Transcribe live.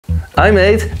I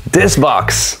made this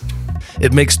box.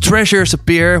 It makes treasures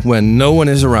appear when no one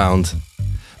is around.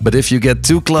 But if you get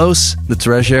too close, the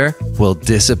treasure will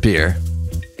disappear.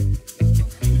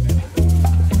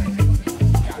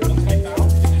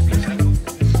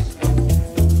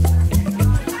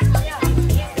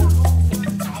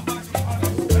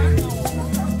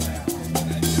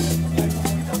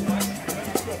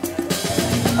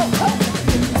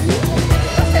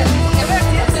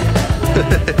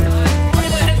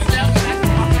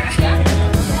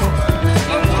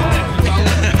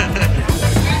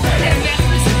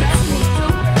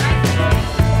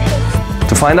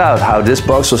 To find out how this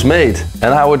box was made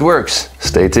and how it works,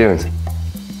 stay tuned.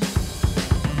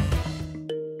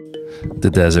 The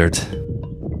desert.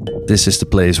 This is the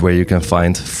place where you can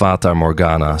find fata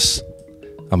morganas,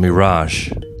 a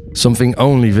mirage. Something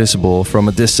only visible from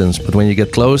a distance, but when you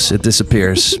get close, it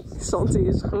disappears.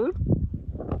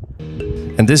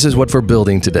 And this is what we're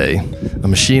building today. A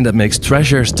machine that makes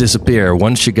treasures disappear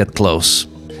once you get close.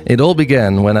 It all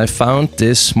began when I found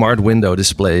this smart window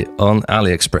display on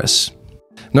AliExpress.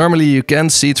 Normally you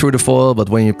can't see through the foil, but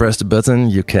when you press the button,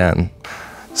 you can.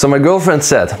 So my girlfriend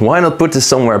said, why not put this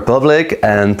somewhere public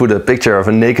and put a picture of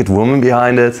a naked woman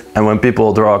behind it, and when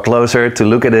people draw closer to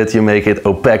look at it, you make it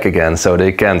opaque again so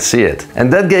they can't see it.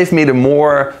 And that gave me the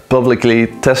more publicly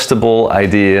testable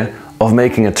idea of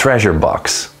making a treasure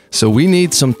box. So we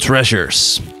need some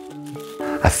treasures.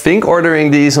 I think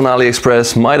ordering these on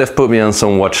AliExpress might have put me on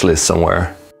some watch list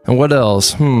somewhere. And what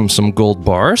else? Some gold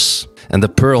bars? And the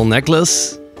pearl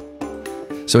necklace?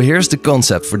 So here's the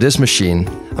concept for this machine.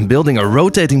 I'm building a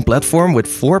rotating platform with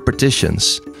 4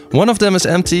 partitions. One of them is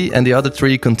empty and the other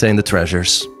 3 contain the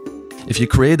treasures. If you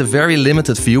create a very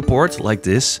limited viewport like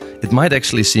this, it might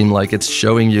actually seem like it's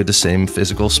showing you the same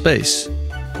physical space.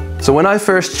 So when I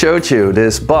first showed you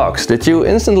this box, did you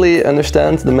instantly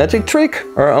understand the magic trick?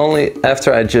 Or only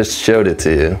after I just showed it to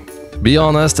you? Be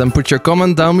honest and put your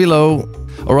comment down below.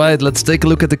 Alright, let's take a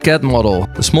look at the CAD model.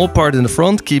 The small part in the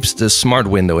front keeps the smart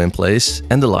window in place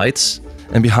and the lights.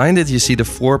 And behind it you see the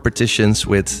 4 partitions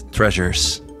with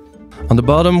treasures. On the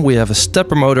bottom we have a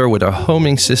stepper motor with our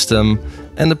homing system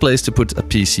and a place to put a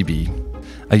PCB.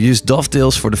 I used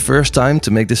dovetails for the first time to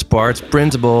make this part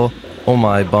printable on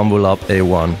my Bambu Lab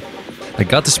A1. I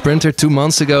got this printer 2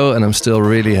 months ago and I'm still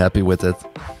really happy with it.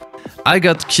 I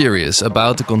got curious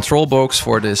about the control box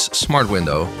for this smart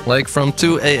window, like from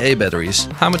 2 AA batteries.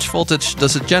 How much voltage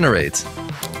does it generate?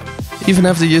 Even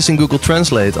after using Google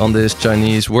Translate on this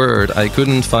Chinese word, I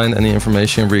couldn't find any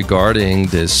information regarding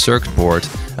this circuit board.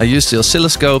 I used the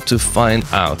oscilloscope to find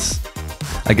out.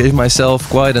 I gave myself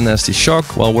quite a nasty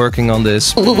shock while working on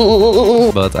this,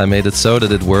 but I made it so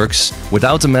that it works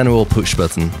without the manual push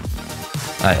button.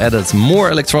 I added more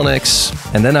electronics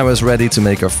and then I was ready to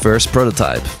make our first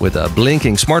prototype with a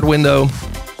blinking smart window,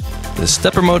 the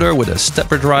stepper motor with a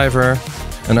stepper driver,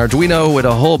 an Arduino with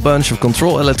a whole bunch of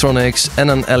control electronics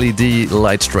and an LED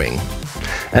light string.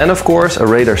 And of course a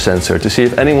radar sensor to see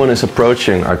if anyone is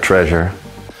approaching our treasure.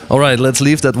 Alright, let's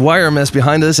leave that wire mess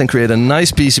behind us and create a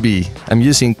nice PCB. I'm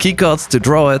using KeyCut to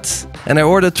draw it and I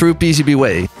ordered through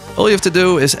PCBWay. All you have to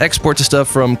do is export the stuff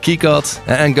from KeyCut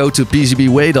and go to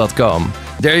PCBWay.com.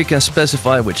 There you can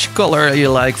specify which color you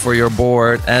like for your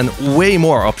board and way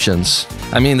more options.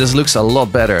 I mean, this looks a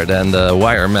lot better than the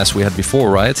wire mess we had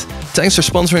before, right? Thanks for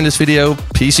sponsoring this video,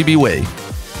 PCBWay.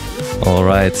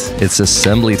 Alright, it's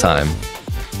assembly time.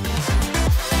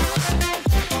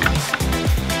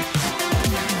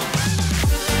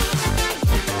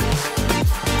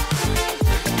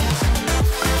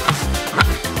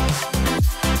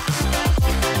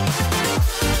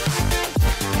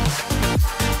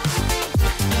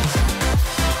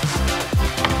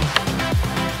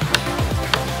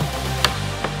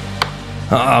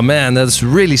 Ah man, that's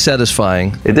really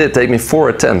satisfying. It did take me 4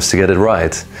 attempts to get it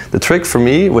right. The trick for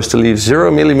me was to leave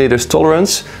 0mm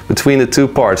tolerance between the 2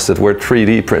 parts that were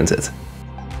 3D printed.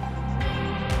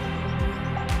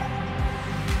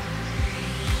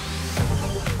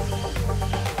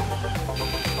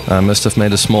 I must have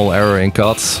made a small error in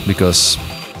cut because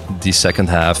the second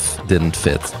half didn't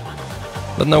fit.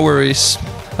 But no worries,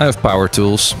 I have power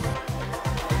tools.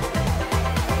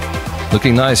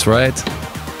 Looking nice, right?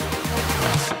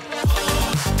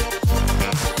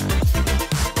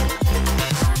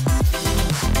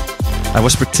 I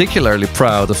was particularly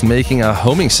proud of making a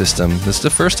homing system. This is the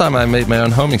first time I made my own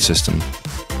homing system.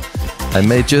 I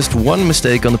made just 1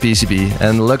 mistake on the PCB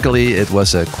and luckily it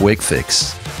was a quick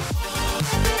fix.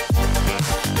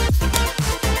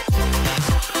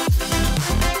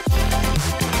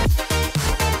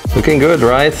 Looking good,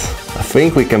 right? I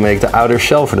think we can make the outer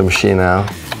shell for the machine now.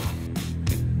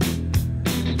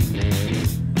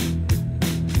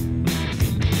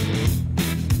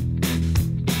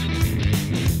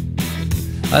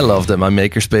 I love that my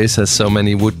makerspace has so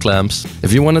many wood clamps.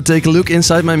 If you want to take a look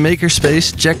inside my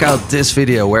makerspace, check out this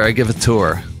video where I give a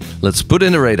tour. Let's put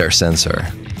in the radar sensor.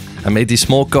 I made these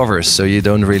small covers so you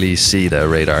don't really see the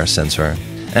radar sensor.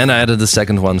 And I added the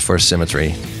second one for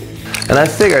symmetry. And I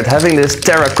figured having this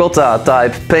terracotta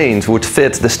type paint would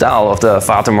fit the style of the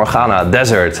Fata Morgana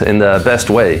desert in the best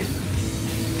way.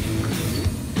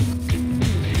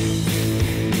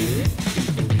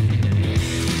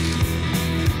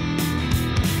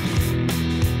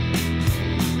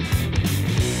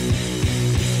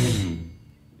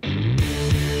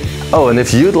 Oh, and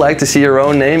if you'd like to see your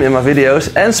own name in my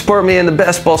videos and support me in the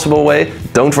best possible way,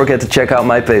 don't forget to check out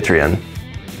my Patreon.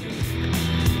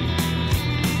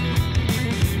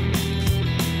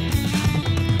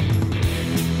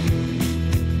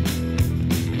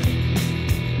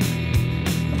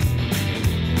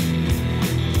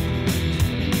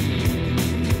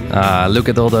 Ah, look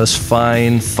at all those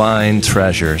fine, fine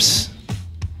treasures.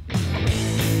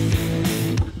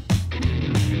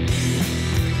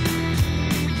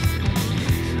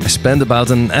 I spent about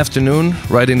an afternoon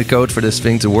writing the code for this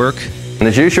thing to work. And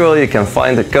as usual, you can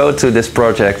find the code to this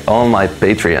project on my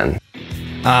Patreon.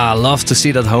 Ah, love to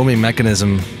see that homing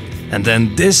mechanism. And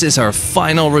then this is our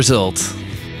final result.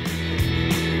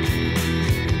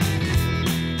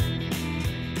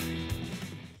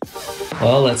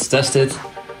 Well, let's test it.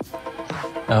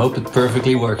 I hope it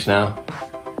perfectly works now.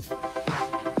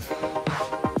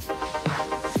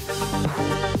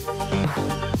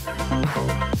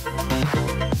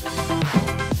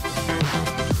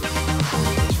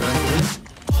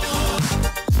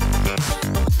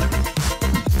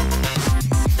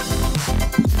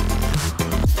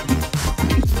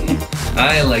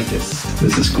 I like this.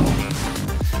 This is cool.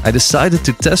 I decided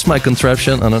to test my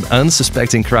contraption on an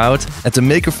unsuspecting crowd at the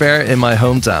Maker Fair in my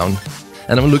hometown.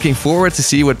 And I'm looking forward to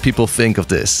see what people think of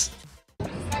this.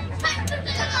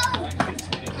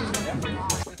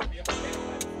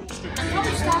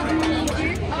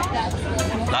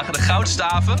 Lagen de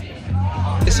goudstaven?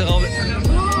 Is er al...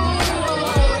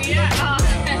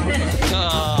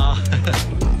 Oh.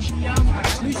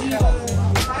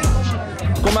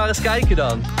 Kom maar eens kijken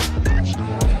dan.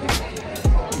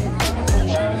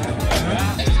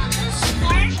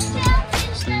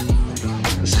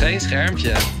 Dat is geen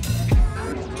schermpje.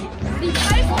 Die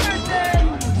 500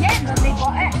 yen, dat leek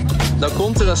wel echt. Dan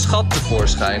komt er een schat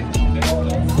tevoorschijn.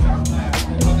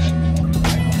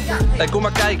 Hey, kom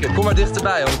maar kijken, kom maar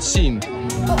dichterbij om het te zien.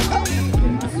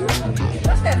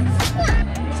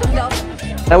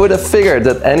 I would have figured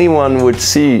that anyone would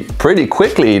see pretty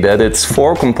quickly that it's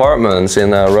 4 compartments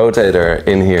in a rotator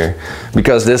in here,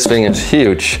 because this thing is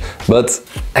huge. But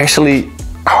actually,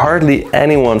 hardly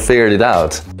anyone figured it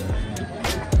out.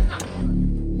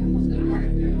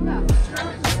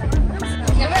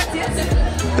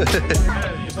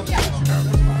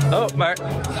 Oh, maar...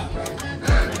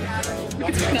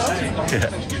 Ja.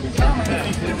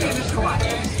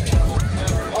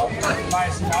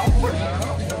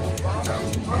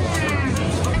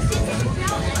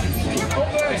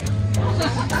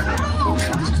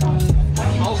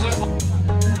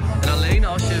 En alleen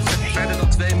als je verder dan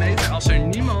 2 meter, als er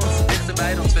niemand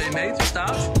dichterbij dan 2 meter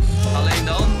staat, alleen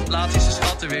dan laat hij zijn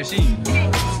schatten weer zien.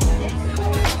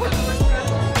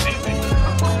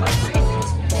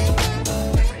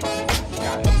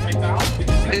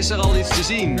 Is er al iets te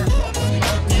zien?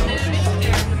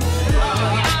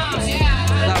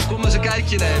 Nou, kom eens een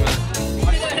kijkje nemen.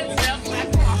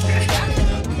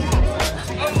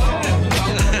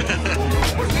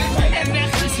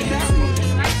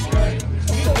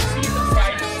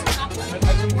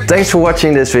 Thanks for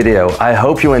watching this video. I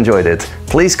hope you enjoyed it.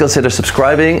 Please consider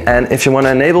subscribing, and if you want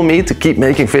to enable me to keep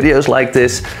making videos like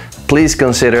this, please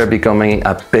consider becoming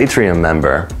a Patreon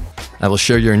member. I will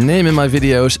share your name in my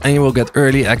videos and you will get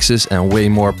early access and way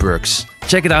more perks.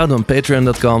 Check it out on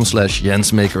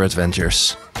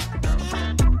patreon.com/JensMakerAdventures.